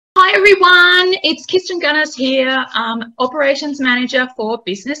Hi everyone, it's Kirsten Gunness here, Operations Manager for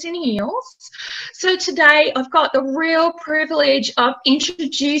Business in Heels. So today I've got the real privilege of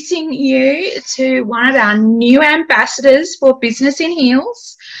introducing you to one of our new ambassadors for Business in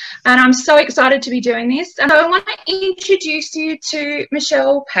Heels. And I'm so excited to be doing this. And I want to introduce you to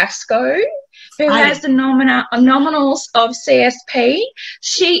Michelle Pascoe, who has the nominals of CSP.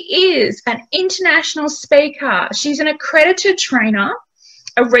 She is an international speaker. She's an accredited trainer,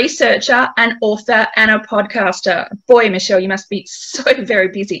 a researcher, an author, and a podcaster. Boy, Michelle, you must be so very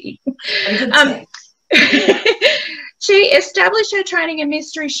busy. She established her training and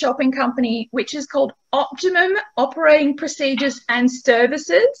mystery shopping company, which is called Optimum Operating Procedures and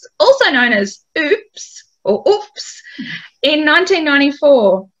Services, also known as OOPS or OOPS, in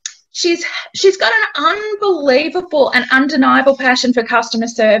 1994. She's got an unbelievable and undeniable passion for customer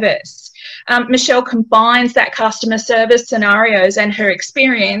service. Michelle combines that customer service scenarios and her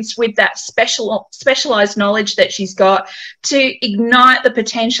experience with that specialised knowledge that she's got to ignite the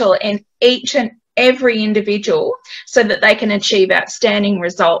potential in each and every individual so that they can achieve outstanding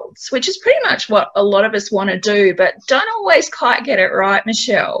results, which is pretty much what a lot of us want to do, but don't always quite get it right,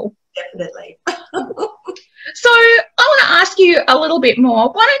 Michelle. Definitely. So I want to ask you a little bit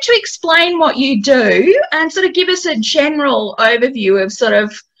more. Why don't you explain what you do and sort of give us a general overview of sort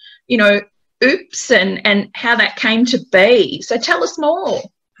of, you know, OOPS and how that came to be. So tell us more.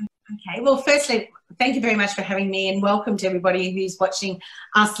 Okay. Well, firstly, thank you very much for having me, and welcome to everybody who's watching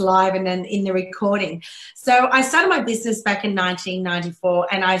us live and then in the recording. So I started my business back in 1994,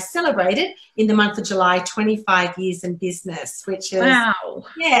 and I celebrated in the month of July 25 years in business, which is, wow.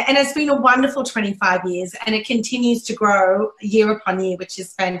 Yeah, and it's been a wonderful 25 years, and it continues to grow year upon year, which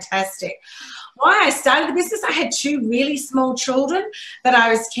is fantastic. Why I started the business, I had two really small children that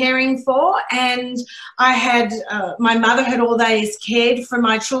I was caring for, and I had my mother had always cared for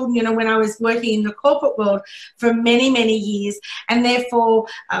my children, you know, when I was working in the corporate world for many, many years, and therefore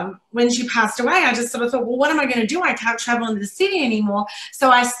when she passed away, I just sort of thought, well, what am I going to do? I can't travel into the city anymore, so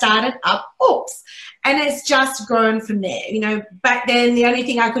I started up OOPS. And it's just grown from there. You know, back then the only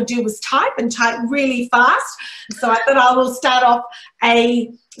thing I could do was type and type really fast. So I thought I will start off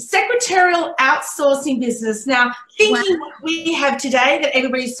a secretarial outsourcing business. Now, thinking what we have today, that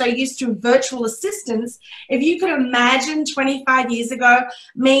everybody's so used to virtual assistants, if you could imagine 25 years ago,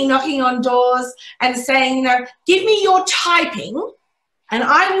 me knocking on doors and saying, you know, give me your typing and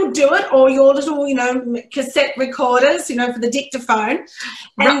I will do it, or your little, you know, cassette recorders, you know, for the dictaphone.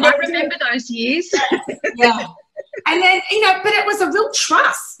 And I remember those years. Yeah. And then, you know, but it was a real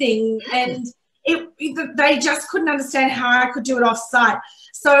trust thing, and they just couldn't understand how I could do it off-site.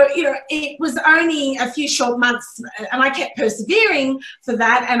 So, you know, it was only a few short months, and I kept persevering for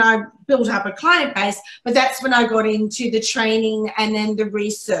that, and I built up a client base, but that's when I got into the training and then the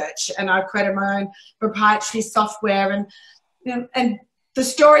research, and I created my own proprietary software, and, you know, and the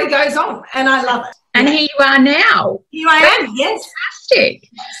story goes on, and I love it. And here you are now. Here I am, yes. Fantastic.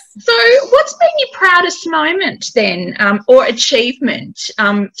 So what's been your proudest moment then, or achievement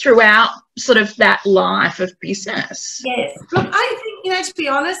throughout sort of that life of business? Yes. Look, I think, you know, to be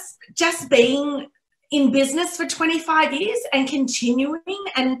honest, just being in business for 25 years and continuing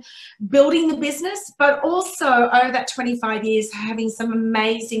and building the business, but also over that 25 years having some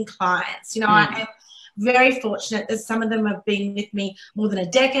amazing clients. You know, I am very fortunate that some of them have been with me more than a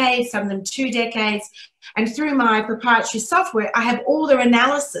decade, some of them 2 decades, and through my proprietary software I have all their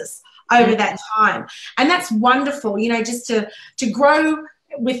analysis over that time, and that's wonderful, you know, just to grow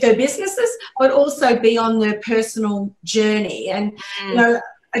with their businesses but also be on their personal journey. And you know,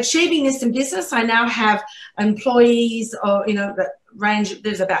 achieving this in business, I now have employees, or you know, that range,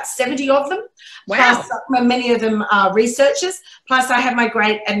 there's about 70 of them. Wow. Plus, many of them are researchers. Plus, I have my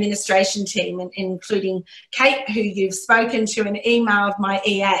great administration team, including Kate, who you've spoken to and emailed my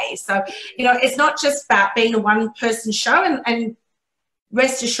EA. So, you know, it's not just about being a one-person show, and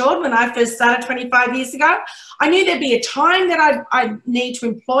rest assured, when I first started 25 years ago, I knew there'd be a time that I'd need to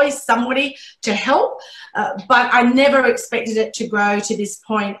employ somebody to help, but I never expected it to grow to this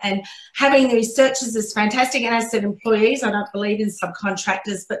point. And having the researchers is fantastic. And as I said, employees, I don't believe in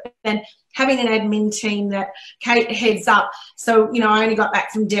subcontractors, but then having an admin team that Kate heads up. So, you know, I only got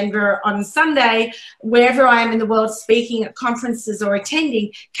back from Denver on Sunday. Wherever I am in the world speaking at conferences or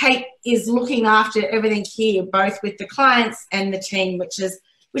attending, Kate is looking after everything here, both with the clients and the team, which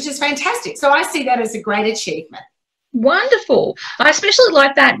is fantastic. So I see that as a great achievement. Wonderful. I especially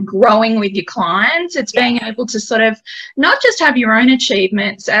like that growing with your clients. It's being able to sort of not just have your own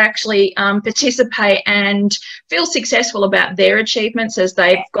achievements, actually participate and feel successful about their achievements as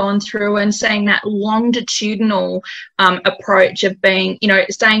they've gone through, and saying that longitudinal approach of being, you know,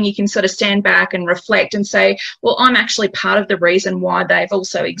 saying you can sort of stand back and reflect and say, well, I'm actually part of the reason why they've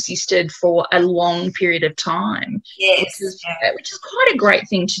also existed for a long period of time. Yes. Which is quite a great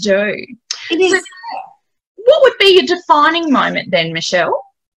thing to do. It is. So, what would be your defining moment then, Michelle?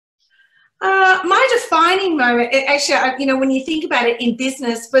 My defining moment, actually, you know, when you think about it in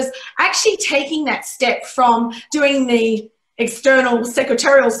business, was actually taking that step from doing the external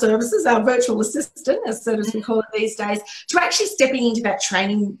secretarial services, our virtual assistant, as we call it these days, to actually stepping into that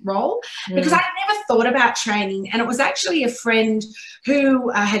training role, because I never thought about training. And it was actually a friend who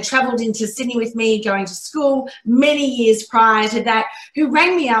had travelled into Sydney with me, going to school many years prior to that, who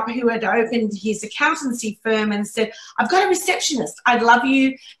rang me up, who had opened his accountancy firm, and said, I've got a receptionist. I'd love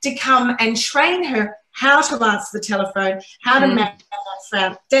you to come and train her how to answer the telephone, how to manage that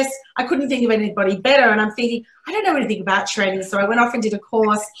front desk. I couldn't think of anybody better. And I'm thinking, I don't know anything about training. So I went off and did a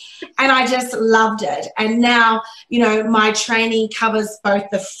course, and I just loved it. And now, you know, my training covers both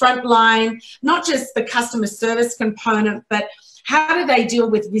the frontline, not just the customer service component, but how do they deal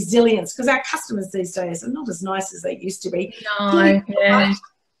with resilience? Because our customers these days are not as nice as they used to be. No, yeah.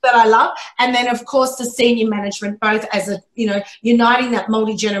 That I love. And then, of course, the senior management, both as a, you know, uniting that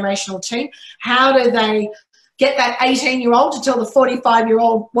multi-generational team. How do they get that 18-year-old to tell the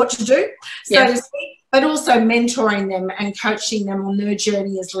 45-year-old what to do, so to speak, but also mentoring them and coaching them on their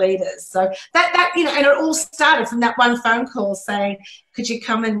journey as leaders. So that you know, and it all started from that one phone call saying, could you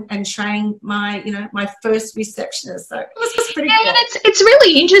come and train my, you know, my first receptionist? So it was just pretty cool. And it's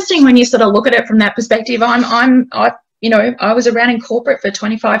really interesting when you sort of look at it from that perspective. You know, I was around in corporate for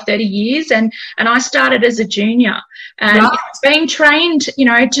 25, 30 years, and I started as a junior. And being trained, you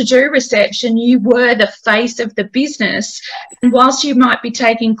know, to do reception, you were the face of the business. And whilst you might be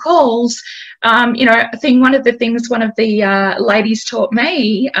taking calls, you know, I think one of the ladies taught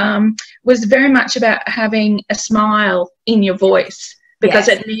me was very much about having a smile in your voice. Because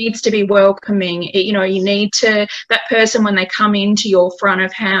it needs to be welcoming. You know, you need to, that person when they come into your front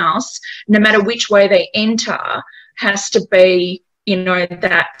of house, no matter which way they enter, has to be, you know,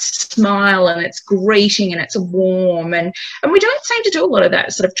 that smile, and it's greeting, and it's warm, and we don't seem to do a lot of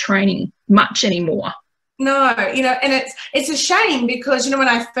that sort of training much anymore. No, you know, and it's a shame, because, you know, when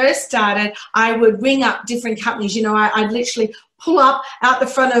I first started, I would ring up different companies. You know, I'd literally pull up out the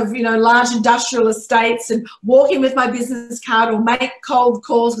front of, you know, large industrial estates and walk in with my business card, or make cold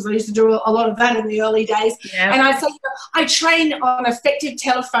calls, because I used to do a lot of that in the early days. And I'd say, you know, I train on effective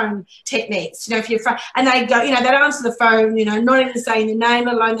telephone techniques, you know, if you're and they go, you know, they'd answer the phone, you know, not even saying the name,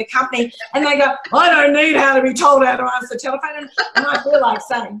 let alone the company, and they go, I don't need how to be told how to answer the telephone. And I feel like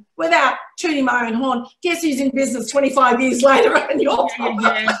saying, without tooting my own horn, guess who's in business 25 years later? And you're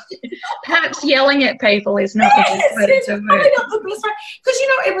perhaps yelling at people is not the best way to do it. Because, you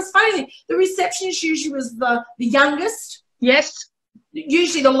know, it was funny. The receptionist usually was the youngest. Yes.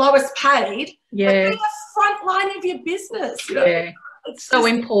 Usually the lowest paid. Yeah. But the front line of your business. You know? Yeah. It's so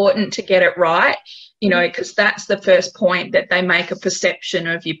important to get it right, you know, because that's the first point that they make a perception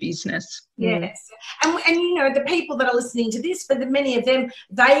of your business. Yes. And you know, the people that are listening to this, for many of them,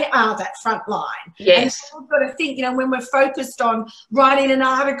 they are that front line. Yes. And so we've got to think, you know, when we're focused on writing an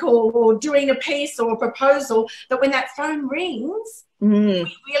article or doing a piece or a proposal, that when that phone rings,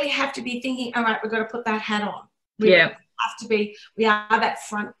 we really have to be thinking, all right, we've got to put that hat on. We have to be, we are that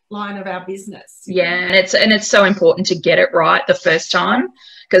front line of our business. Yeah, and it's so important to get it right the first time,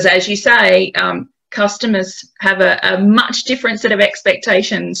 because as you say, customers have a much different set of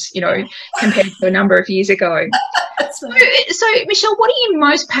expectations, you know, compared to a number of years ago. That's right. So, Michelle, what are you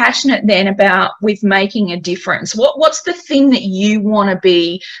most passionate then about with making a difference? What's the thing that you want to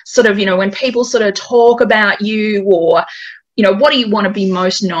be sort of, you know, when people sort of talk about you, or, you know, what do you want to be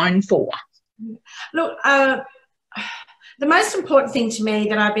most known for? Look, the most important thing to me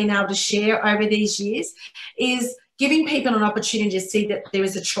that I've been able to share over these years is giving people an opportunity to see that there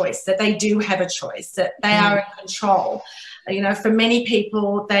is a choice, that they do have a choice, that they are in control. You know, for many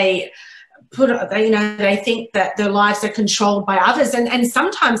people, they think that their lives are controlled by others, and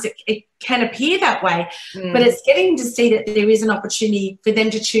sometimes it can appear that way, but it's getting to see that there is an opportunity for them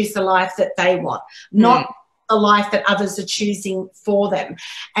to choose the life that they want, not the life that others are choosing for them.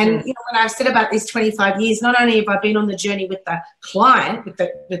 And you know, when I've said about these 25 years, not only have I been on the journey with the client, with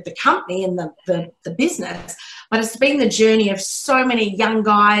the company and the business, but it's been the journey of so many young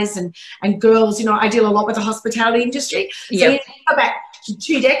guys and girls. You know, I deal a lot with the hospitality industry. So you think back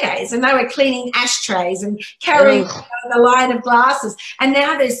 2 decades, and they were cleaning ashtrays and carrying the line of glasses. And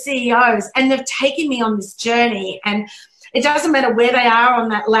now they're CEOs, and they've taken me on this journey. And it doesn't matter where they are on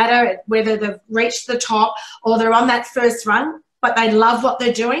that ladder, whether they've reached the top or they're on that first rung, but they love what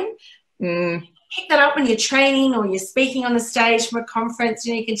they're doing. Pick that up when you're training or you're speaking on the stage from a conference.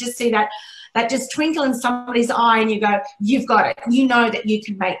 You can just see that just twinkle in somebody's eye, and you go, you've got it. You know that you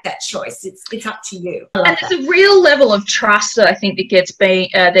can make that choice. It's up to you. And there's a real level of trust that I think that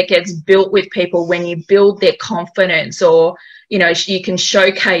gets built with people when you build their confidence, or you can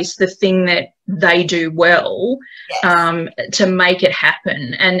showcase the thing that they do well, to make it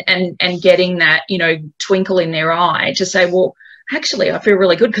happen, and getting that twinkle in their eye to say, well, actually, I feel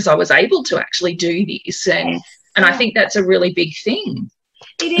really good because I was able to actually do this, and I think that's a really big thing.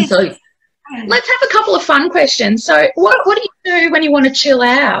 It is. So let's have a couple of fun questions. So what do you do when you want to chill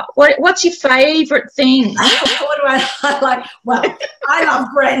out? What's your favourite thing? What do I like? Well, I love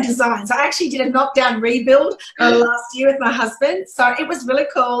grand designs. I actually did a knockdown rebuild last year with my husband. So it was really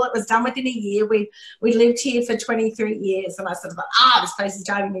cool. It was done within a year. We lived here for 23 years, and I sort of thought, this place is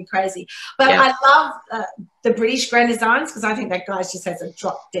driving me crazy. But I love the British grand designs because I think that guy just has a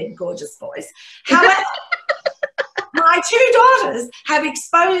drop-dead gorgeous voice. However, my 2 daughters have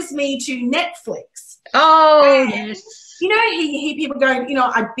exposed me to Netflix. Oh, yes. You hear people going,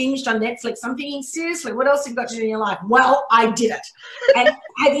 I binged on Netflix. I'm thinking, seriously, what else have you got to do in your life? Well, I did it. And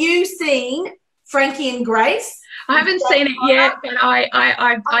have you seen Frankie and Grace? I haven't seen it yet, but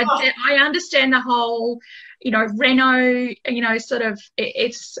I understand the whole, Reno, sort of,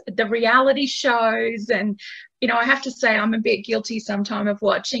 it's the reality shows, and I have to say I'm a bit guilty sometimes of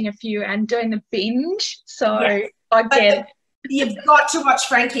watching a few and doing the binge. So I get it. You've got to watch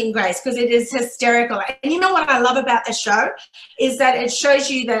Frankie and Grace because it is hysterical. And you know what I love about the show is that it shows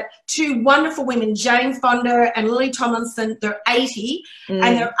you that 2 wonderful women, Jane Fonda and Lily Tomlinson, they're 80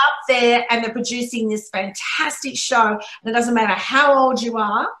 and they're up there and they're producing this fantastic show. And it doesn't matter how old you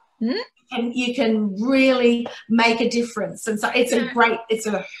are, and you can really make a difference. And so it's it's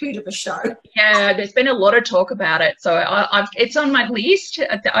a hoot of a show. Yeah, there's been a lot of talk about it. So it's on my list.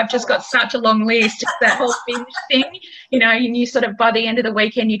 I've just got such a long list. It's that whole binge thing, and you sort of by the end of the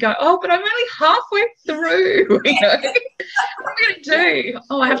weekend you go, but I'm only halfway through. What am I going to do?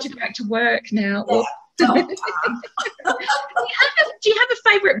 I have to go back to work now. Do you have a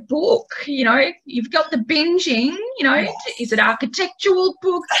favourite book? You've got the binging, is it architectural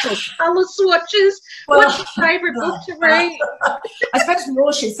books or colour swatches? What's your favourite book to read? I suppose we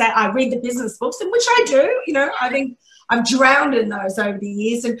all should say I read the business books, and which I do. I think I've drowned in those over the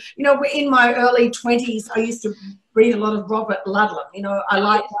years. And, in my early 20s, I used to read a lot of Robert Ludlum. I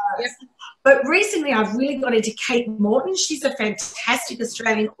like those. Yep. But recently I've really got into Kate Morton. She's a fantastic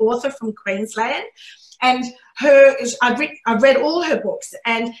Australian author from Queensland. And I've read all her books,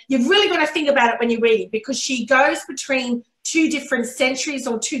 and you've really got to think about it when you read it because she goes between 2 different centuries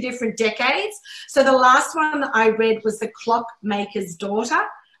or 2 different decades. So the last one that I read was The Clockmaker's Daughter.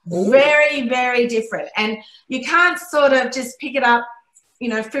 Very, very different. And you can't sort of just pick it up,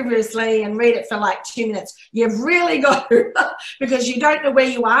 frivolously and read it for like 2 minutes. You've really got to because you don't know where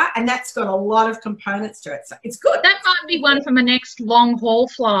you are, and that's got a lot of components to it. So it's good. That might be one for my next long haul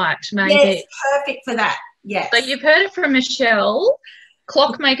flight, maybe. Yes, perfect for that. Yes. So you've heard it from Michelle,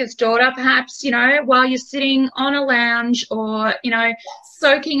 Clockmaker's Daughter, perhaps, while you're sitting on a lounge or,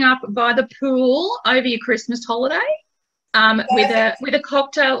 soaking up by the pool over your Christmas holiday. With a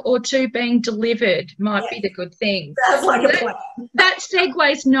cocktail or 2 being delivered might be the good thing. Sounds like a plan. That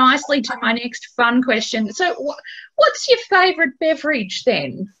segues nicely to my next fun question. So what's your favourite beverage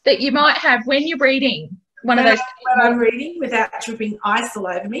then that you might have when you're reading? When I'm reading without dripping ice all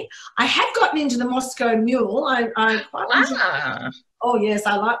over me. I have gotten into the Moscow Mule. I quite enjoy. Oh, yes,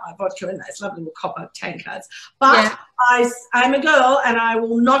 I like my vodka in those lovely little copper tankards. But I'm a girl and I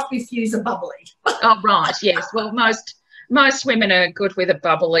will not refuse a bubbly. Oh, right, yes. Well, most women are good with a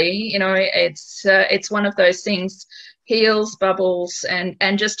bubbly. It's one of those things, heals, bubbles,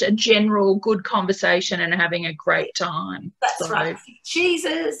 and just a general good conversation and having a great time. That's right.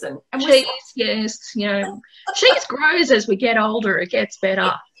 Cheeses and cheese, yes. Cheese grows as we get older. It gets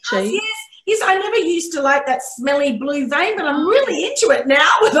better. Cheese. Yes, I never used to like that smelly blue vein, but I'm really into it now.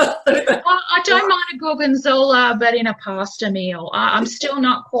 I don't mind a gorgonzola, but in a pasta meal. I'm still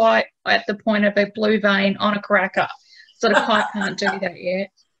not quite at the point of a blue vein on a cracker. Sort of quite can't do that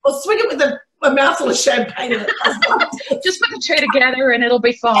yet. Or swing it with a mouthful of champagne in it. Just put the two together and it'll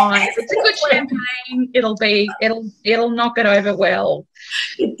be fine. If it's a good champagne, it'll knock it over well.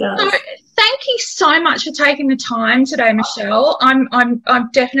 It does. So, thank you so much for taking the time today, Michelle.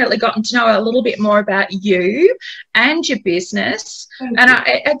 I've definitely gotten to know a little bit more about you and your business.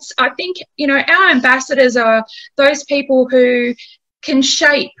 I think, you know, our ambassadors are those people who can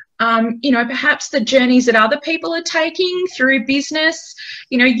shape you know, perhaps the journeys that other people are taking through business.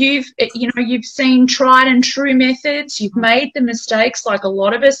 You know, you've seen tried and true methods. You've made the mistakes like a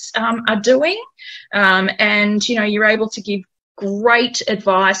lot of us are doing, and you know, you're able to give great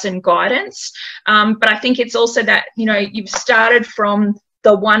advice and guidance. But I think it's also that, you know, you've started from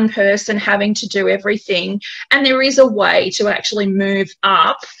the one person having to do everything, and there is a way to actually move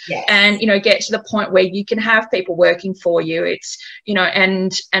up. Yes. And, you know, get to the point where you can have people working for you. It's, you know,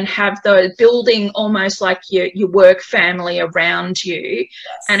 and have the building almost like your work family around you. Yes.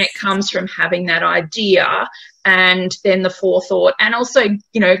 And it comes from having that idea and then the forethought, and also,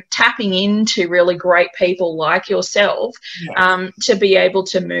 you know, tapping into really great people like yourself. Yes. To be able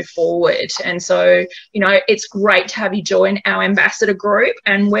to move forward. And so, you know, it's great to have you join our ambassador group,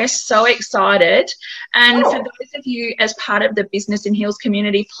 and we're so excited. And for those of you as part of the Business in Heels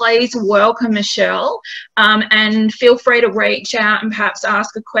community, please welcome Michelle, and feel free to reach out and perhaps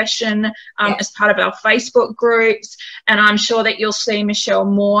ask a question as part of our Facebook groups. And I'm sure that you'll see Michelle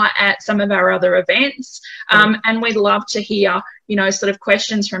more at some of our other events. And we'd love to hear, you know, sort of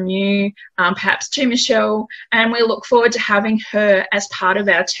questions from you, perhaps to Michelle, and we look forward to having her as part of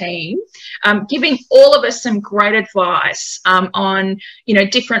our team, giving all of us some great advice on, you know,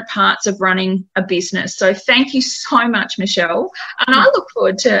 different parts of running a business. So thank you so much, Michelle, and I look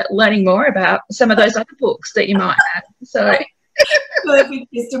forward to learning more about some of those other books that you might have. So. Perfect,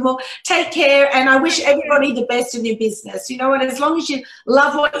 Kristen. Well, take care, and I wish everybody the best in their business. You know what? As long as you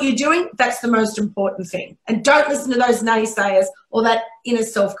love what you're doing, that's the most important thing. And don't listen to those naysayers or that inner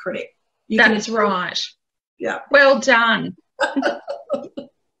self-critic. That's right. Yeah. Well done.